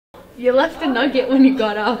You left a nugget when you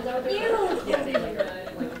got up. Ew.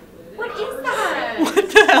 What is that? What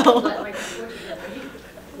the hell?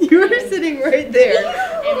 You were sitting right there.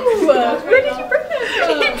 Where did you bring that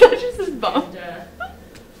from? He touches his bum.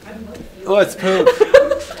 Oh, it's poop.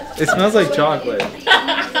 It smells like chocolate.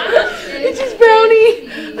 It's just brownie.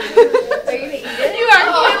 Are you gonna eat it? You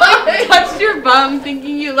actually like touched your bum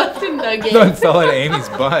thinking you left a nugget. No, it fell at Amy's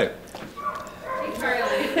butt.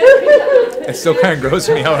 It still kind of grosses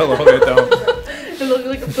me out a little bit though. It looks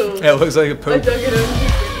like a poop. It looks like a I poop. dug it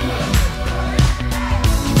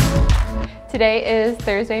in. Today is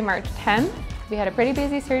Thursday, March 10th. We had a pretty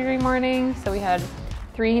busy surgery morning, so we had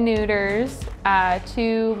 3 neuters,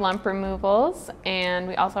 2 lump removals, and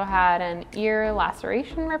we also had an ear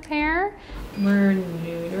laceration repair. We're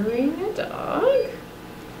neutering a dog.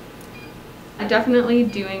 Definitely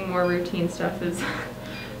doing more routine stuff is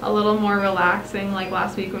a little more relaxing. Like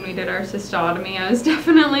last week when we did our cystotomy, I was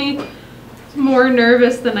definitely more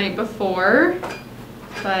nervous the night before,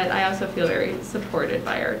 but I also feel very supported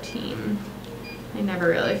by our team. I never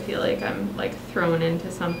really feel like I'm like thrown into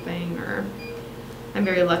something, or I'm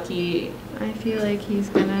very lucky. I feel like he's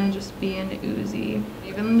gonna just be an Uzi.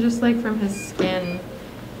 Even just like from his skin,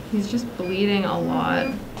 he's just bleeding a lot.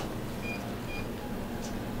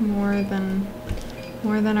 More than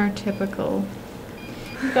our typical.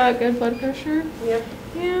 He's got good blood pressure? Yep.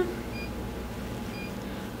 Yeah.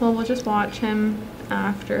 Well, we'll just watch him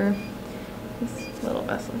after. This little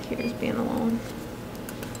vessel here is being alone.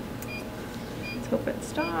 Let's hope it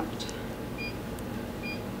stopped.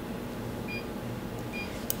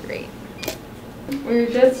 Great. We're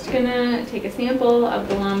just gonna take a sample of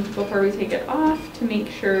the lump before we take it off to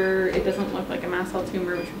make sure it doesn't look like a mast cell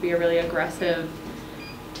tumor, which would be a really aggressive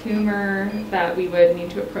tumor that we would need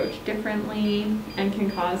to approach differently and can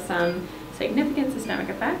cause some significant systemic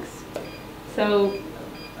effects. So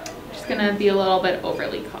just gonna be a little bit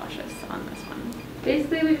overly cautious on this one.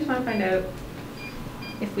 Basically, we just want to find out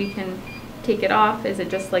if we can take it off. Is it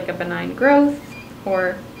just like a benign growth,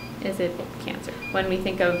 or is it cancer? When we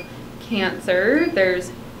think of cancer,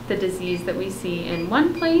 there's the disease that we see in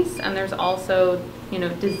one place, and there's also, you know,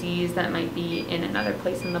 disease that might be in another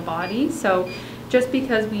place in the body. So just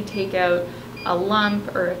because we take out a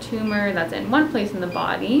lump or a tumor that's in one place in the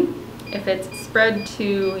body, if it's spread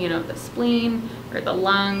to, you know, the spleen or the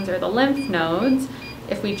lungs or the lymph nodes,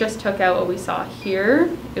 if we just took out what we saw here,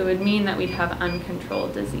 it would mean that we'd have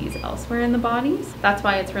uncontrolled disease elsewhere in the body. That's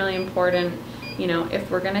why it's really important, you know,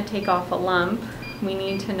 if we're going to take off a lump, we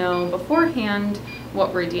need to know beforehand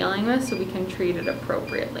what we're dealing with so we can treat it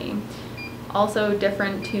appropriately. Also,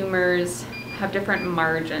 different tumors have different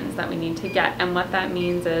margins that we need to get, and what that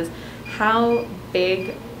means is how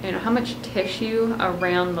big, you know, how much tissue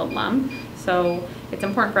around the lump. So it's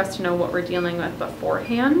important for us to know what we're dealing with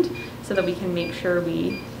beforehand so that we can make sure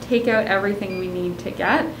we take out everything we need to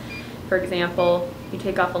get. For example, you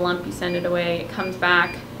take off a lump, you send it away, it comes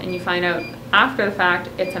back, and you find out after the fact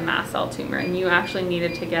it's a mast cell tumor, and you actually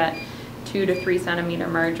needed to get 2 to 3 centimeter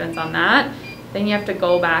margins on that. Then you have to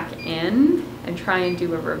go back in and try and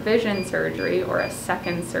do a revision surgery or a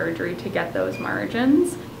second surgery to get those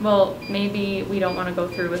margins. Well, maybe we don't want to go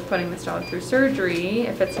through with putting this dog through surgery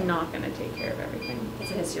if it's not going to take care of everything.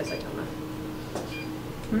 It's a histiocytoma.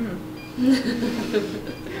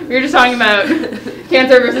 We were just talking about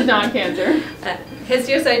cancer versus non-cancer.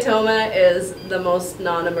 Histiocytoma is the most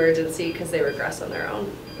non-emergency because they regress on their own.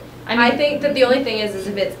 I think that the only thing is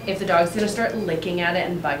if the dog's going to start licking at it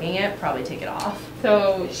and bugging it, probably take it off.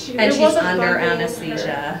 So she's under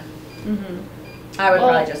anesthesia. I would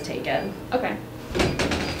probably just take it. Okay.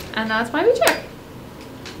 And that's why we check.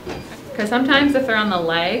 Because sometimes if they're on the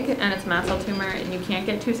leg and it's a mast cell tumor and you can't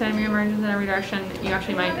get 2 centimeter margins in every direction, you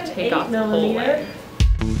actually might take off the whole leg.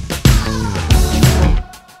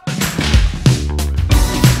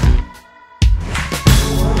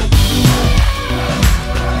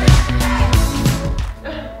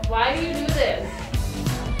 Why do you do this?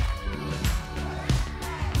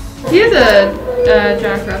 He is a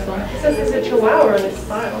Jack Russell. It says it's a Chihuahua in his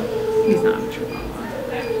file. He's not a Chihuahua.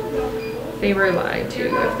 They were lied to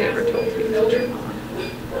if they were told he was a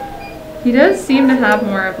Chihuahua. He does seem to have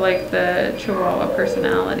more of like the Chihuahua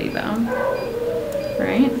personality though,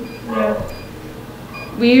 right? Yeah.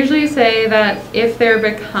 We usually say that if they're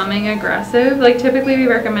becoming aggressive, like typically we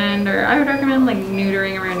recommend, or I would recommend like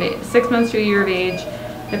neutering around 6 months to a year of age,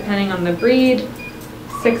 depending on the breed.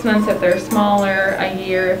 6 months if they're smaller, a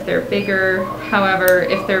year if they're bigger. However,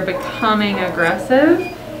 if they're becoming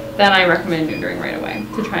aggressive, then I recommend neutering right away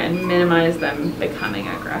to try and minimize them becoming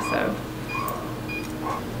aggressive.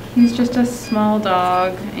 He's just a small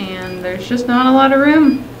dog and there's just not a lot of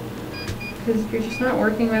room. because you're just not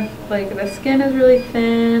working with, like, the skin is really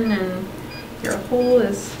thin and your hole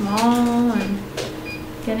is small, and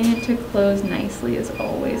getting it to close nicely is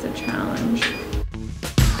always a challenge.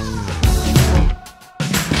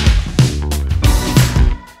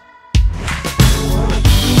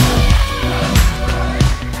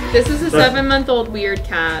 This is a 7-month-old weird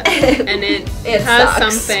cat, and it has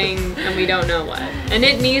sucks. something, and we don't know what. And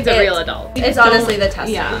it needs a real adult. It's honestly the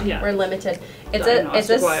testing. Yeah. We're limited. It's a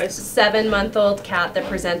 7-month-old cat that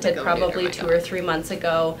presented probably 2 or 3 months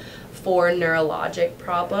ago for neurologic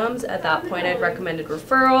problems. At that point, I'd recommended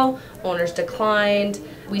referral. Owners declined.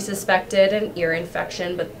 We suspected an ear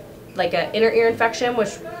infection, but like an inner ear infection,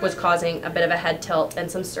 which was causing a bit of a head tilt and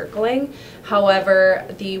some circling. However,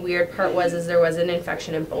 the weird part was there was an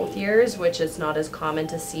infection in both ears, which is not as common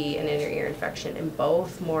to see an inner ear infection in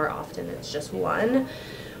both. More often it's just one.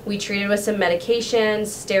 We treated with some medications,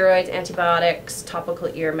 steroids, antibiotics, topical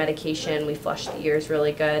ear medication. We flushed the ears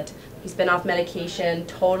really good. He's been off medication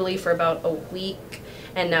totally for about a week,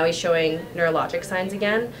 and now he's showing neurologic signs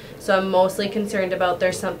again. So I'm mostly concerned about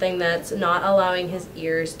there's something that's not allowing his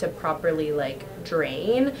ears to properly like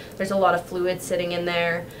drain. There's a lot of fluid sitting in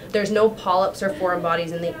there. There's no polyps or foreign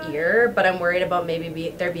bodies in the ear, but I'm worried about maybe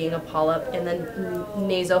there being a polyp in the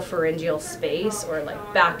nasopharyngeal space or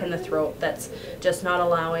like back in the throat that's just not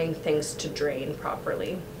allowing things to drain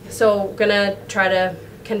properly. So gonna try to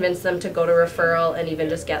convince them to go to referral and even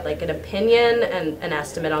just get like an opinion and an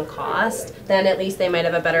estimate on cost. Then at least they might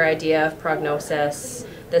have a better idea of prognosis.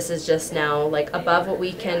 This is just now like above what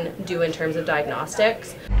we can do in terms of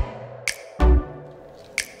diagnostics.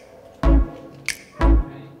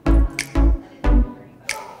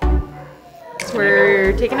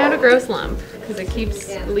 We're taking out a gross lump because it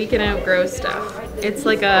keeps leaking out gross stuff. It's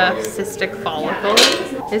like a cystic follicle.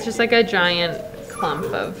 It's just like a giant clump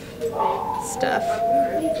of stuff.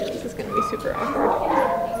 This is gonna be super awkward.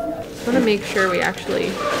 I just want to make sure we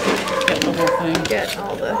actually get the whole thing. Get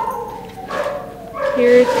all the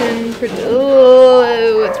keratin.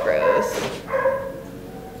 Oh, it's gross.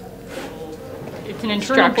 It's an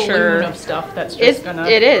internal balloon of stuff that's just gonna...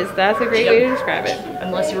 It is. That's a great way to describe it.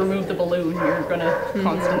 Unless you remove the balloon, you're gonna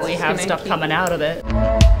constantly have stuff coming out of it.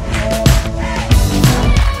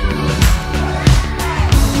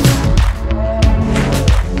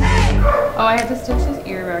 Oh, I have to stitch his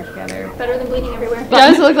ear back together. Better than bleeding everywhere. It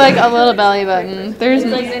does look like a little belly button. There's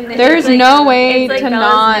no way to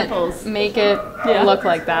not make it look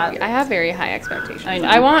like that. I have very high expectations.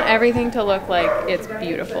 I want everything to look like it's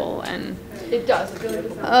beautiful, and it does. It really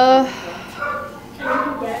does.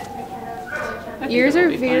 Ears are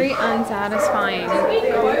very unsatisfying.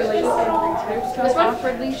 They're so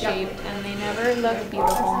awkwardly shaped, and they never look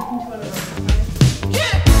beautiful.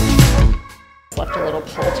 Left a little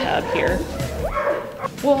pull tab here.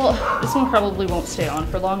 Well, this one probably won't stay on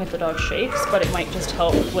for long if the dog shakes, but it might just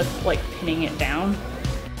help with like pinning it down.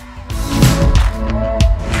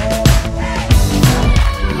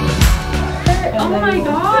 Oh my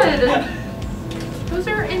god! Those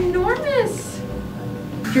are enormous!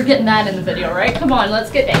 You're getting that in the video, right? Come on, let's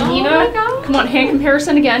get Nina. Oh my god! Come on, hand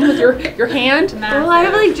comparison again with your hand. Well, I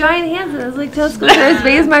have like giant hands and I was like, telescope as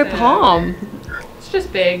big as my palm. It's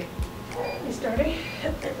just big. Starting?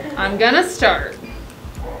 I'm gonna start.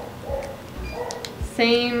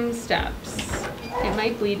 Same steps. It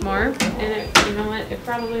might bleed more, and you know what? It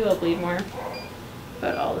probably will bleed more.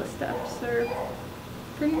 But all the steps are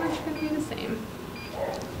pretty much gonna be the same.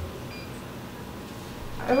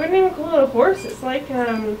 I wouldn't even call it a horse. It's like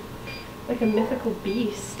a mythical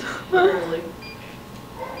beast. Really.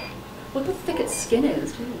 Look how thick its skin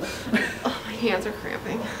is, too. Oh, my hands are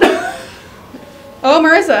cramping. Oh,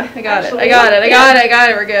 Marissa, I got it.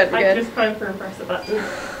 We're good. I just time for press the button.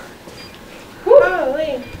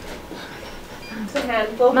 Holy. It's a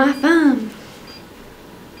handful. My thumb.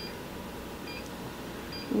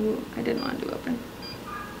 Ooh, I didn't want to do open.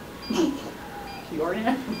 You already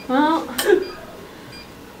know. Well,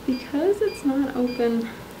 because it's not open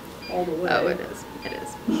All the way. Oh, it is. It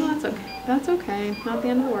is. Well, that's okay. That's okay. Not the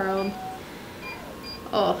end of the world.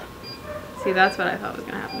 Oh. See, that's what I thought was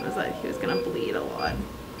going to happen, was that he was going to bleed a lot.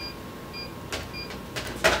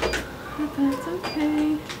 But that's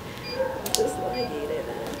okay. Just ligate it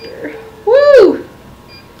after. Woo!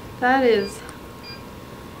 That is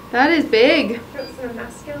big. Got some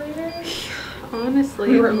emasculator. Honestly.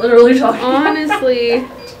 We were literally talking Honestly.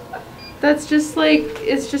 That's just like,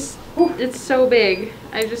 it's so big.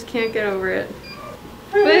 I just can't get over it.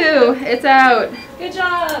 Boo! It's out. Good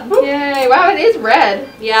job! Yay! Wow, it is red.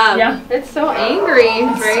 Yeah. It's so angry,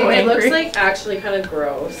 right? so It angry. looks like actually kind of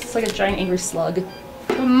gross. It's like a giant angry slug.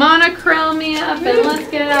 Come on, krill me up and let's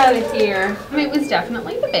get out of here. I mean, it was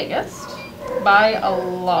definitely the biggest by a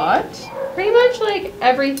lot. Pretty much like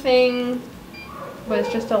everything was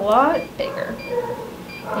just a lot bigger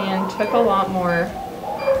and took a lot more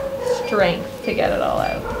strength to get it all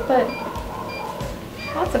out. But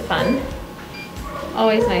lots of fun.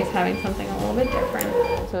 Always nice having something a little bit different.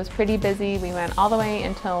 So it was pretty busy. We went all the way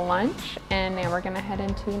until lunch, and now we're gonna head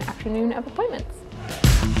into an afternoon of appointments.